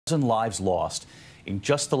lives lost in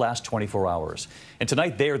just the last 24 hours. And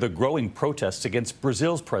tonight there are the growing protests against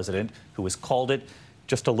Brazil's president, who has called it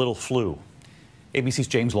just a little flu. ABC's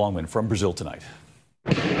James Longman from Brazil tonight.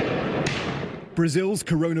 Brazil's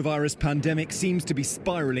coronavirus pandemic seems to be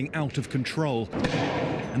spiraling out of control,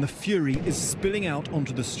 and the fury is spilling out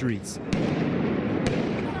onto the streets.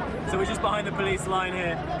 So we're just behind the police line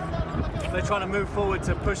here. They're trying to move forward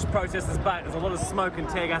to push protesters back. There's a lot of smoke and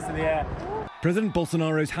tear gas in the air. President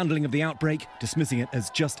Bolsonaro's handling of the outbreak, dismissing it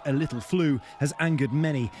as just a little flu, has angered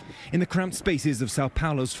many. In the cramped spaces of Sao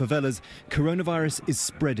Paolo's favellas, coronavirus is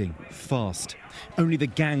spreading fast. Only the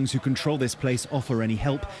gangs who control this place offer any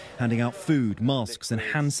help, handing out food, masks and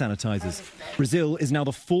hand sanitizers. Brazil is now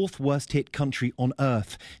the fourth worst hit country on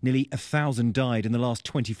earth. Nearly 1,000 died in the last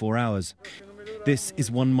 24 hours. This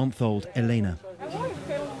is 1-month-old Elena.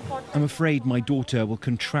 I'm afraid my daughter will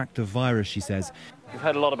contract the virus, she says. We've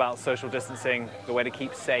heard a lot about social distancing, the way to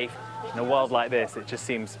keep safe. In a world like this, it just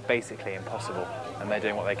seems basically impossible, and they're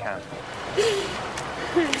doing what they can.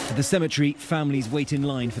 At the cemetery, families wait in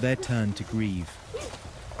line for their turn to grieve.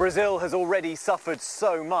 Brazil has already suffered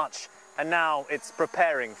so much, and now it's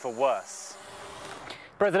preparing for worse.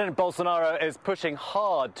 President Bolsonaro is pushing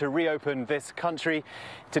hard to reopen this country.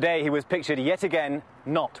 Today, he was pictured yet again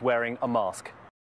not wearing a mask.